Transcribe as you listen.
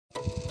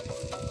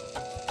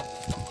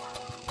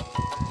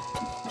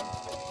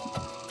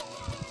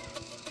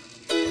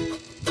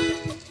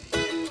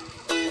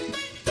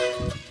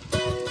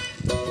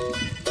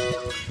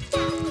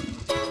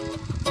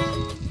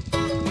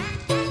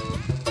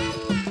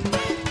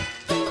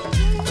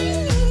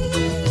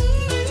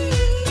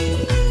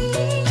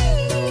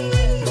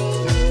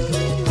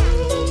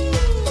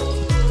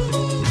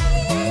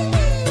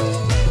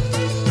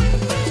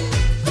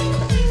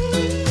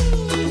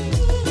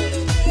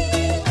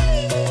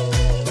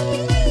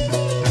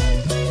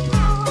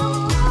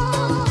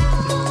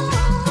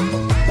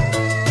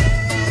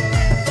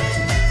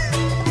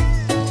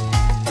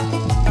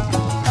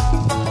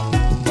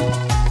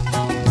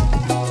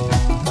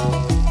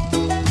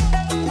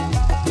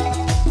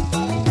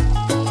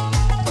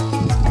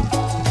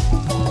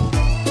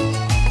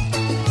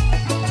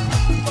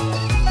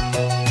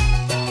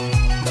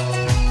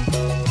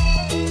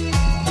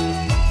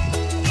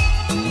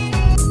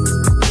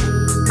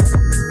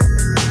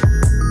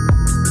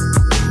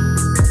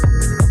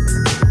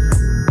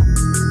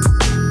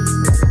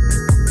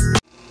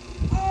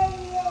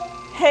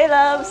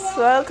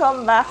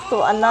welcome back to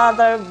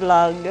another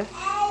vlog.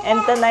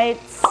 And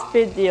tonight's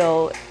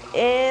video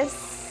is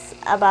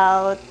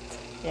about,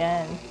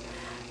 yan,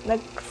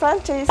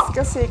 nag-franchise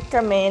kasi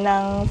kami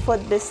ng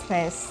food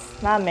business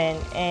namin,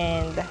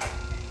 and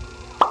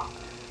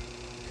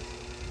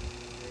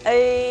I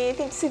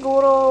think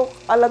siguro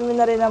alam niyo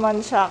na rin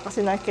naman siya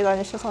kasi nakita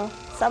niyo siya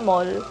sa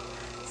mall,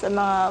 sa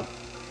mga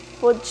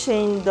food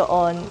chain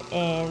doon,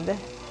 and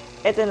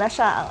ito na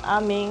siya ang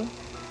aming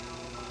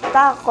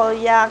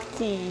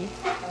takoyaki.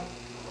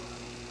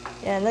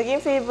 Yan, naging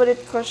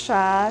favorite ko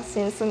siya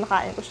since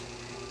nakain ko siya.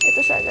 Ito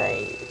siya,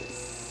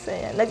 guys.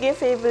 Ayan, naging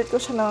favorite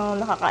ko siya nang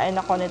nakakain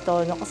ako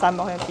nito nung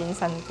kasama ko yung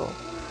pinsan ko.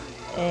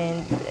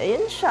 And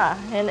ayun siya.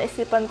 Yan,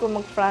 naisipan ko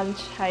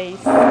mag-franchise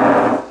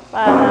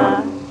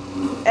para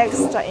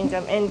extra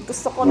income. And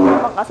gusto ko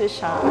naman kasi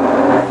siya.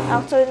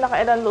 Actually,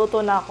 nakailang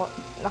luto na ako.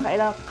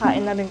 Nakailang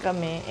kain na rin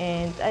kami.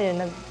 And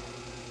ayun,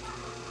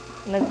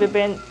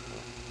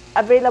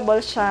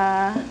 available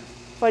siya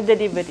for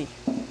delivery.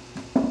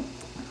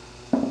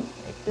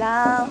 Wait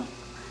lang.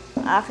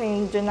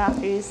 Aking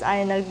Junakis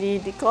ay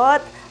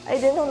nagdidikot.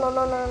 Ay, no.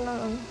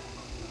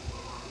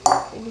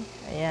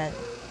 Ayan.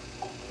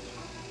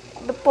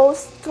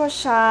 I-post ko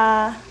siya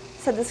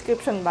sa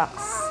description box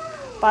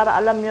para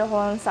alam niyo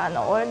kung saan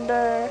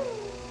order.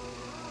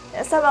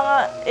 Sa mga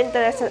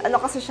interested, ano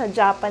kasi siya,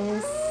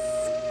 Japanese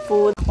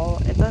food.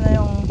 Ito na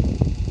yung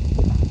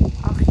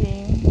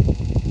aking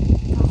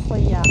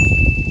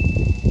takoyaki.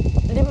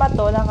 5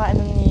 to,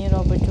 nakainom ni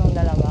Robert yung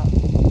dalawa.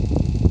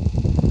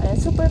 Ayan,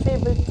 super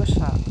favorite ko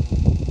siya.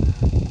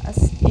 As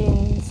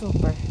in,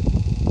 super.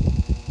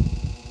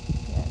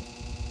 Ayan.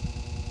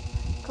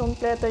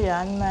 Kompleto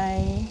yan.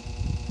 May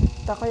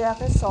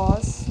takoyaki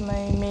sauce,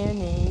 may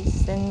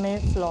mayonnaise, then may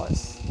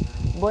floss.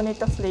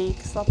 Bonito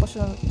flakes, tapos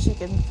yung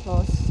chicken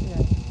floss.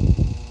 Ayan.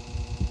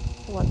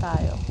 Kuha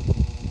tayo.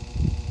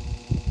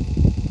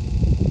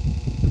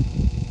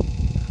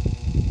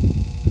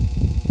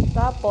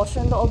 Tapos,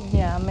 yung loob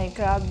niya, may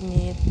crab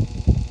meat,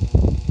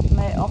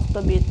 may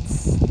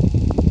octobits.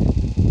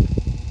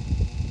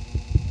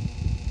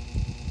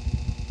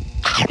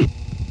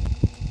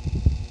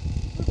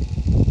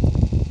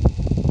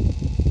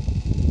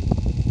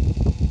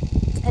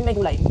 And may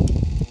gulay.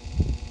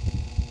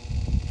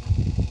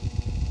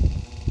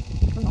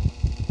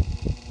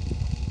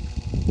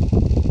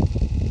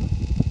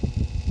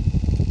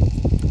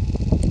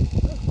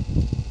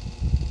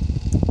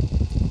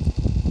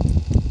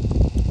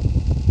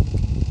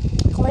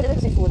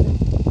 Seafood,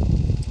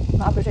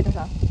 na-appreciate na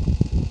siya.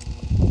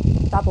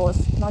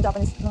 Tapos, mga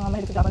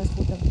mahilig sa Japanese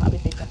food,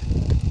 na-appreciate siya.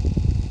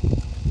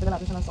 Lagyan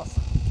natin siya ng sauce.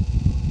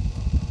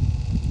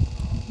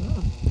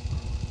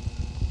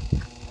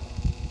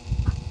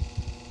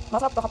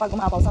 Masarap to kapag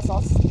umapaw sa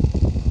sauce.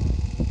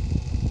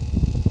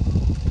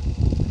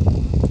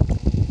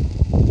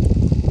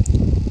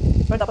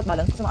 Pero dapat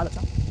balance kasi maalat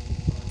siya.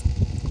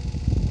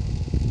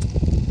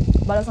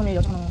 Balance ng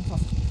mayo at ng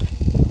sauce.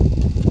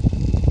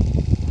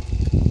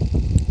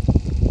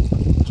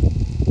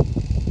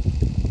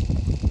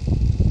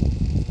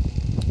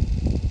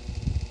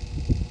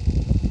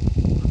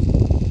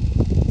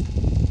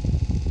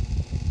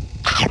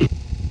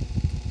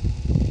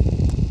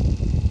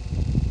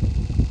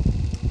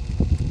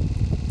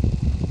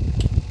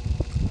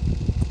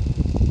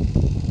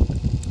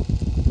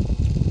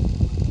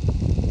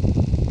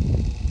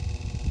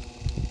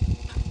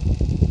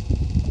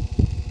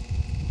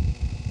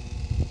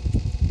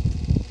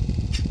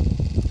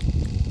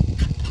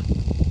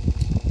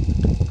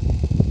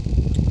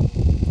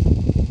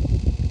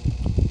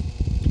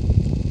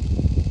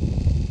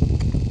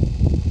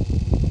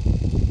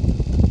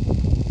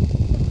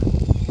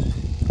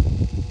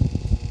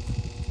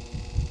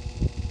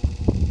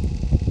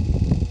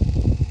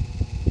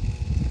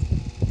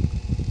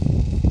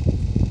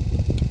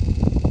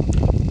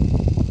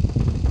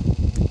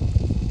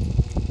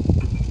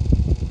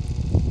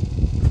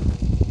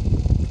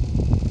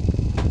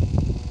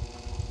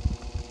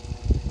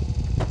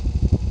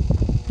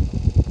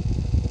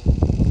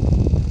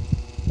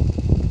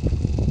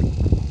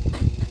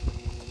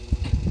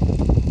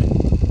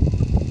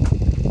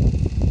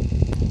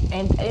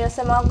 And ayun,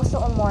 sa mga gusto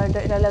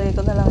umorder, ilalagay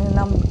ko na lang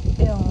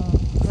yung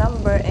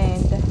number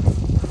and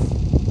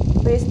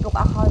Facebook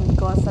account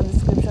ko sa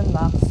description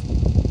box.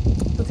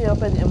 So, sila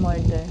pwede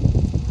umorder.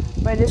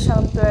 Pwede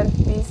siyang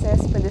 12 pieces,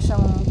 pwede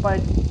siyang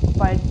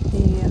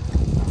party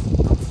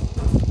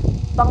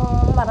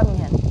pang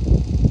maramihan.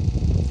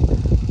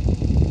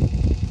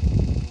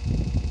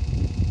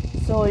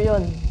 So,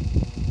 yun.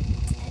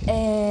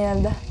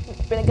 And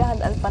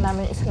pinaghahandaan pa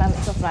namin yung isa namin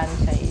sa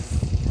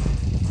franchise.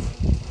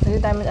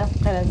 Hindi tayo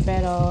kailan,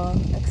 pero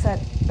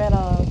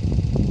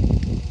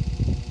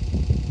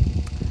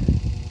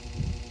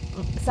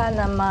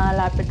sana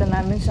malapit na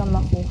namin siyang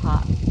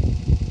makuha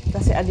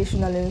kasi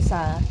additional yun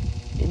sa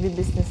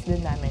i-business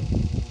din namin.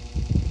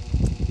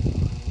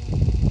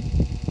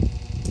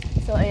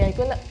 So ayan,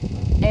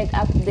 and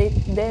update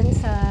din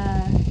sa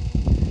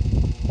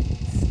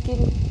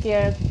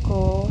skincare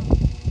ko.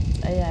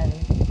 Ayan,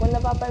 kung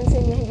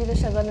napapansin niyo, hindi na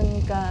siya ganun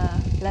ka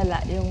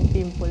lala yung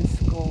pimples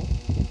ko.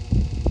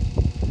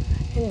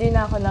 Hindi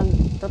na ako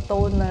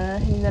nag-toner,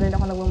 hindi na rin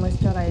ako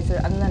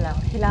nag-moisturizer. Ano na lang,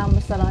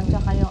 hilamos na lang,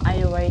 tsaka yung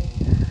eye white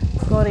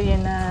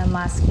Korean na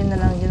mask, yun na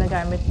lang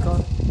ginagamit ko.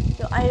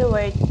 Yung eye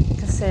white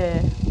kasi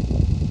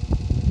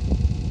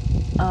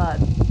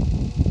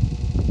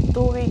 2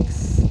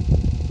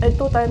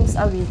 times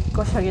a week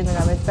ko siya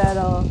ginagamit.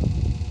 Pero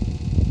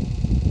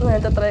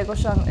ngayon tatry ko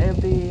siyang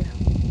every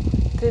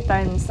 3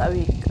 times a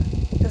week.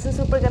 Kasi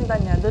super ganda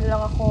niya. Doon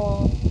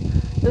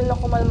lang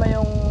kumalma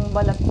yung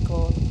balat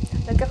ko.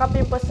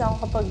 Nagkakapimpos na ako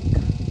kapag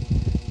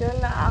yun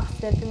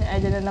na-accident ni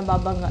Eden na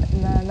nababanga,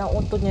 na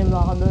nauntod niya yung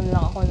ako, doon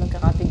lang ako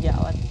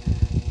nagkakatigyawat.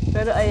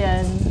 Pero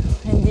ayan,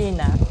 hindi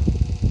na.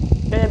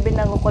 Kaya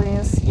binago ko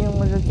rin yung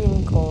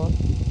routine ko.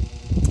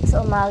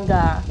 Sa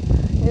umaga,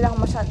 hindi na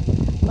ako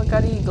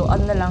pagkarigo,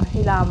 ano na lang,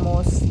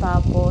 hilamos,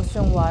 tapos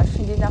yung wash,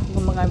 hindi na ako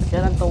gumagamit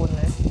ng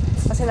toner.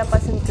 Kasi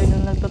napansin ko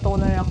nung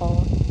nagto-toner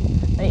ako,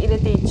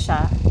 nai-irritate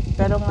siya.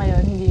 Pero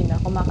ngayon, hindi na,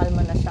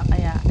 kumakalma na siya.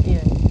 Kaya,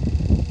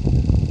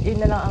 yun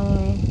na lang ang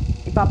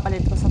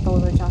ipapalit ko sa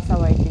toner tsaka sa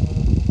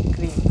whitening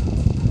cream.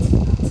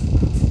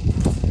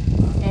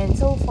 And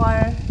so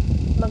far,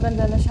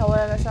 maganda na siya.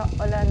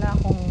 Wala na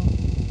akong,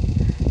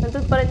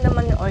 nandun pa rin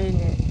naman yung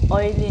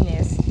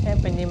oiliness.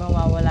 Siyempre, hindi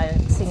mawawala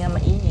yun kasi nga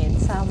mainit,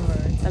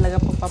 summer, talaga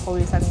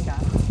pagpapawisan ka.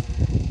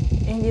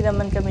 Hindi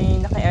naman kami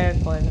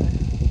naka-aircon.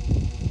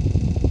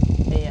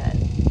 Ayan.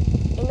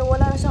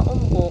 Wala na siyang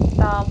umbok,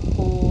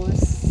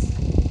 tapos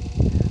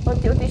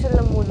unti-unti siya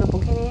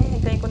lumulubog.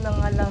 Hinihintay ko na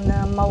nga lang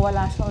na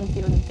mawala siya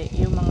unti-unti,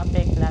 yung mga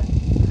peklat.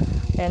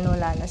 Ayan,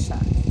 wala na siya.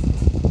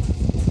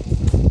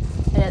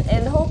 Ayan,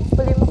 and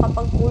hopefully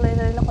makapagkulay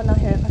na rin ako ng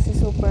hair kasi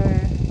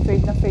super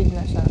fade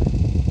na siya.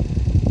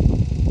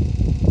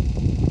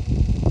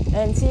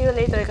 And see you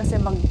later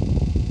kasi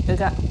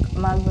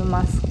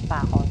mag-mask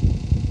pa ako.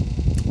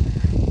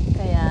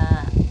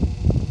 Kaya,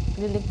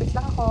 liligpit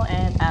lang ako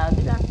and I'll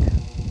be back.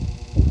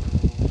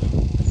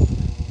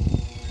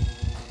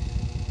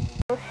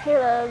 Hey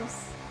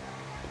loves!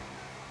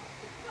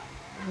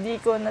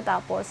 Di ko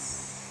natapos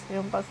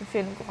yung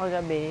pag-film ko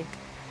kagabi.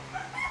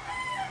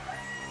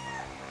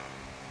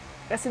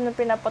 Kasi nung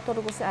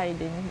pinapatulog ko si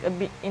Aiden,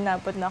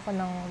 inabot na ako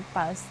ng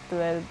past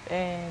 12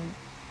 and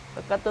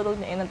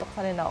pagkatulog niya, inantok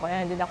na rin ako,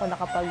 kaya hindi na ako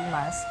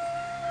nakapag-mask.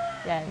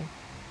 Yan.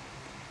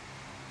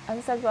 Ang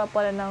sagwa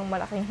pala ng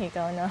malaking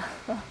hikaw na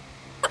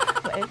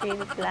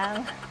maipilit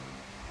lang.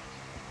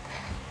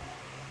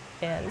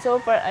 Yan.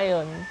 So far,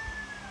 ayun.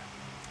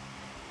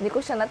 Hindi ko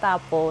siya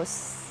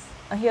natapos.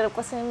 Ang hirap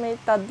kasi may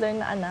toddler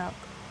na anak.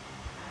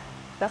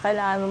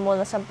 Kailangan mo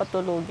muna siyang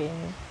patulugin.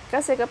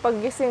 Kasi kapag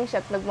gising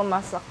siya at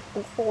nagmamasak,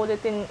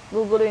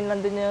 guguluhin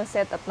lang din yung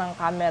setup ng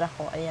camera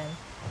ko. Ayan.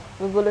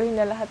 Guguluhin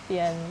na lahat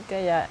yan.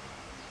 Kaya,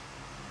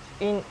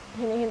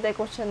 hinihintay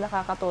ko siya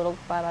nakakatulog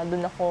para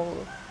doon ako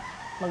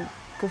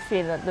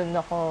mag-feel, doon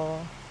ako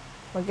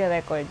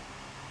mag-record.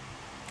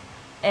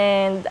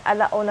 And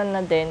alauna na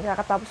din,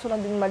 kakatapos ko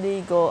lang din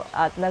maligo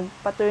at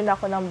nagpatuyo na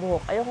ako ng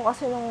buhok. Ayoko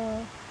kasi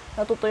nung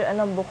natutuyuan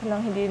ng buhok nang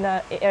hindi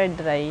na i-air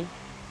dry.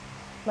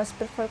 Mas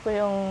prefer ko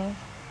yung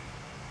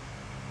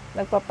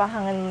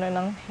nagpapahangin muna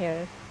ng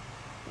hair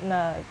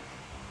na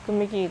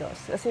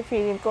kumikilos. Kasi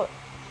feeling ko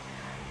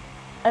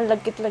ang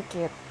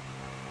lagkit-lagkit.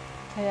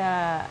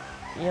 Kaya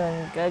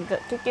yun,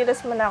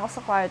 kikilos muna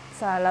ako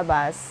sa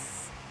labas.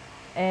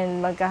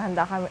 And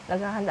naghahanda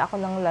ako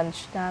ng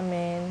lunch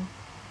namin.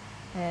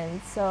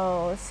 And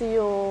so, see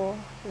you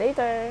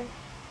later.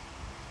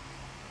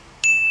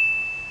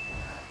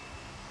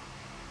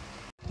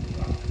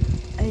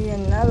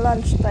 Ayan na,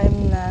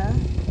 lunchtime na.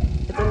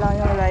 Ito lang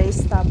yung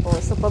rice.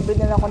 Tapos, so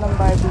pabili na ako ng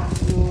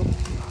barbecue.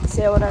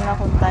 Kasi wala na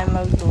akong time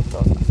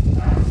magluto.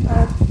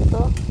 At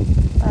ito,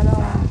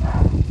 parang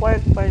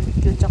pork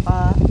barbecue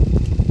tsaka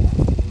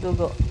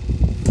dugo.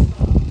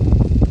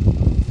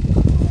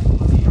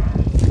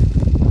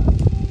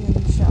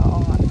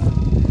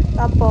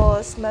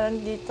 Tapos,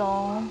 meron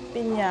ditong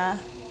pinya.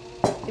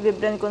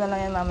 I-blend ko na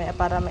lang yan mamaya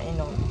para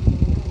mainom.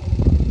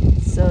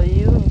 So,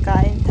 yun.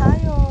 Kain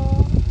tayo.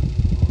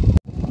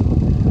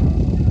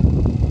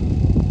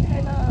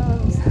 Hello.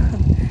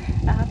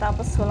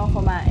 Nakatapos ko lang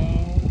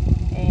kumain.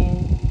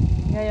 And,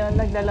 ngayon,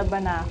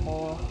 naglalaba na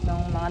ako ng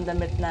mga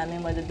damit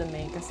namin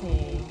madudumi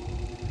kasi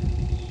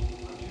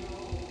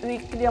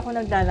weekly ako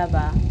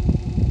naglalaba.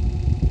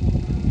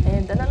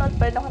 And, nanonood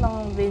pa rin ako ng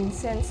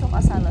Vincenzo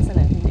Casano sa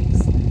Netflix.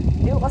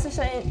 Hindi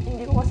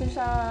ko kasi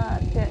siya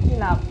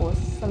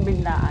tinapos sa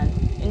biglaan.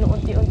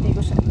 Inuunti-unti ko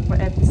siya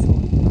per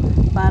episode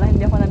para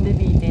hindi ako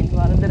nabibitin,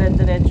 para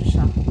dire-diretso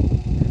siya.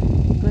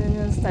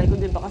 Ganun yung style ko,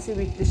 diba? Kasi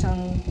weekly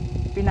siyang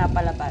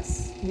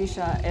pinapalabas, hindi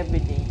siya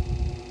everyday.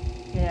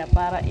 Kaya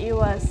para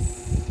iwas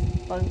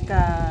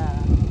pagka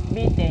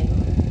bitin,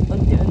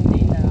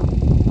 unti-unti na lang.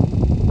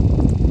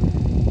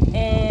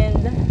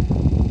 And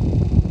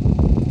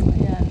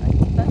ayan,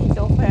 nakikita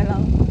hikaw kaya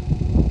lang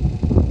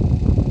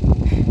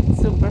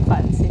super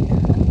fancy.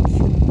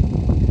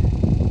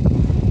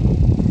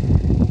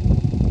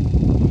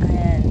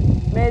 Ayan.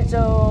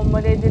 Medyo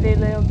mali-delay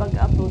lang yung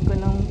pag-upload ko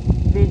ng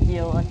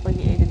video at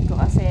pag-i-edit ko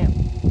kasi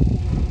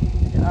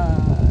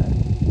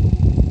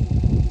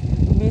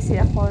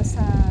busy ako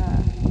sa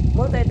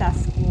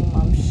multitasking,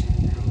 moms.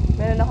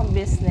 Meron akong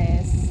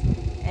business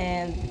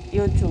and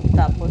YouTube,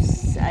 tapos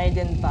si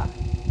Aiden pa.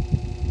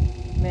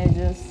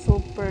 Medyo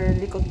super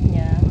likot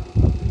niya.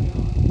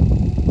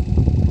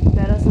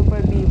 Pero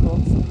super bibo,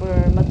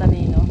 super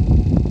matalino.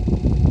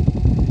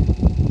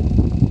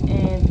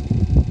 And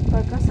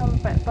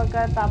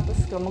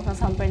pagkatapos ko,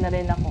 magsasampay na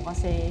rin ako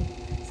kasi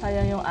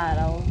sayang yung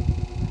araw.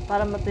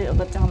 Para matuyo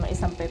agad tsaka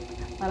maisampay.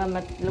 Para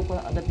matilog ko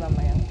na agad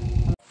mamaya.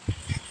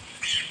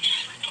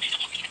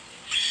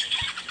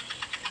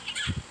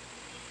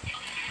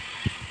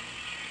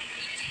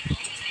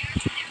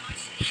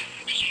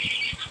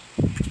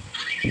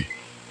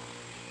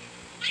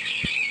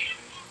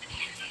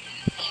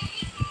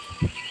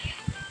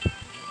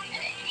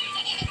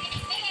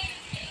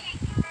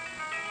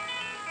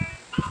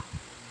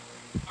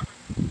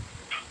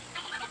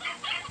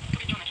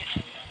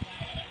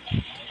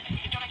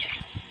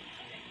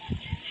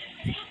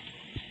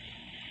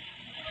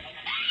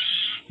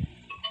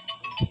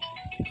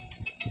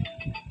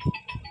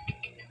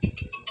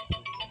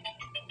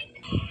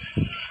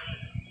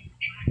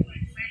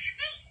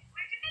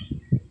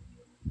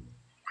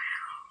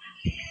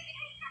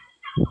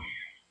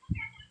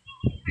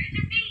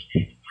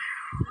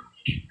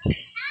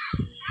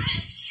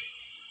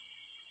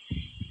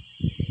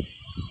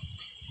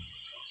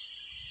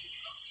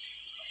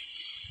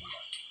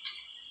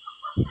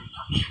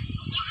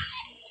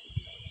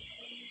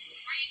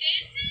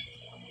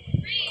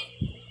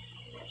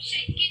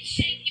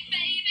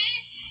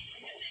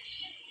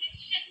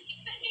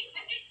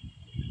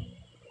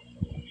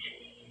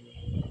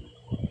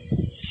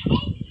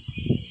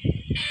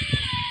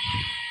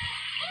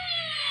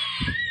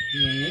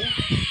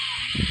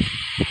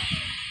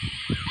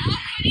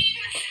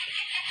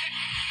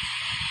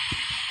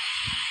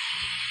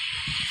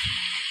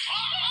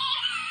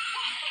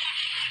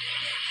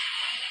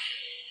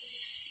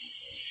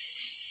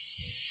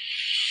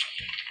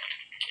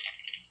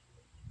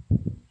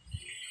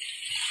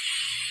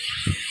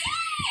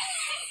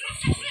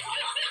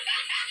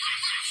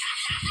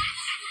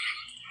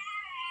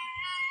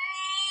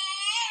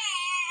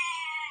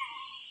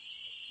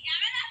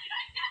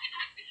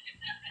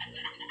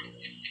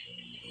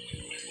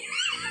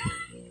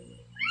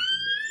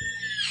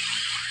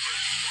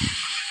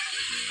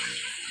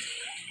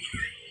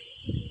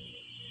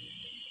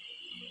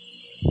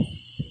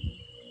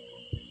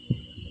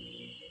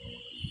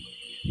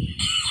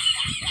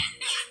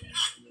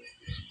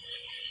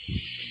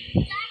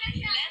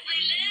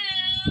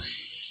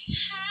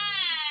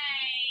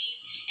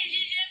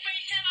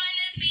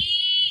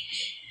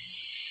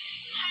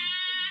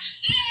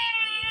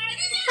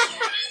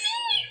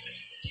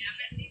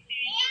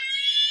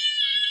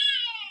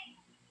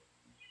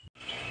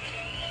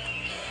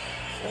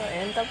 So,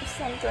 ayan. Tapos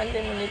ng 20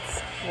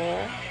 minutes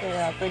ko.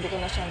 Kaya pwede ko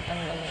na siyang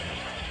tanggalin.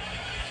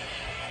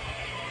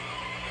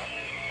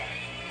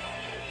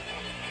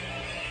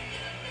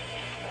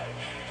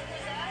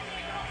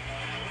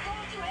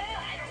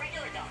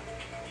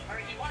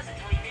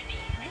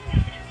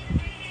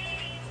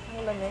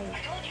 Ang lamig.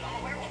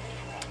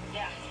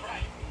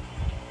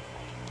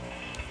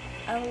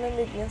 Ang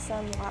lamig niya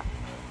sa mukha.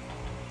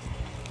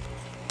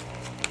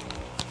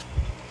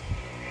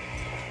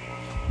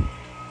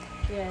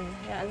 Yan,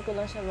 hayaan ko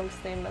lang siya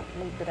mag-stay,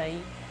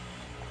 mag-dry.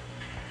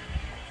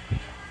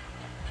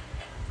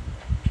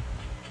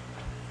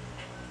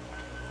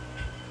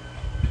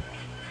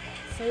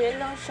 So,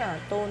 yan lang siya.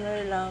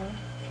 Toner lang,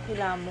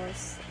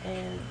 hilamos,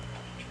 and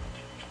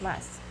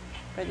mask.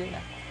 Pwede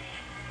na.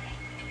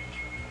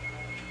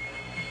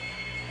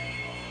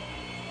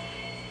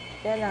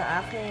 Yan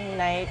ang aking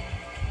night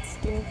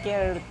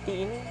skincare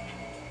routine.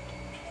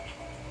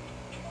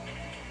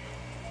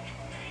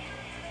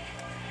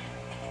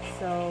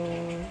 So,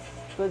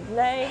 good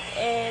night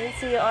and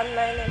see you on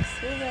my next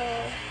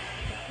video.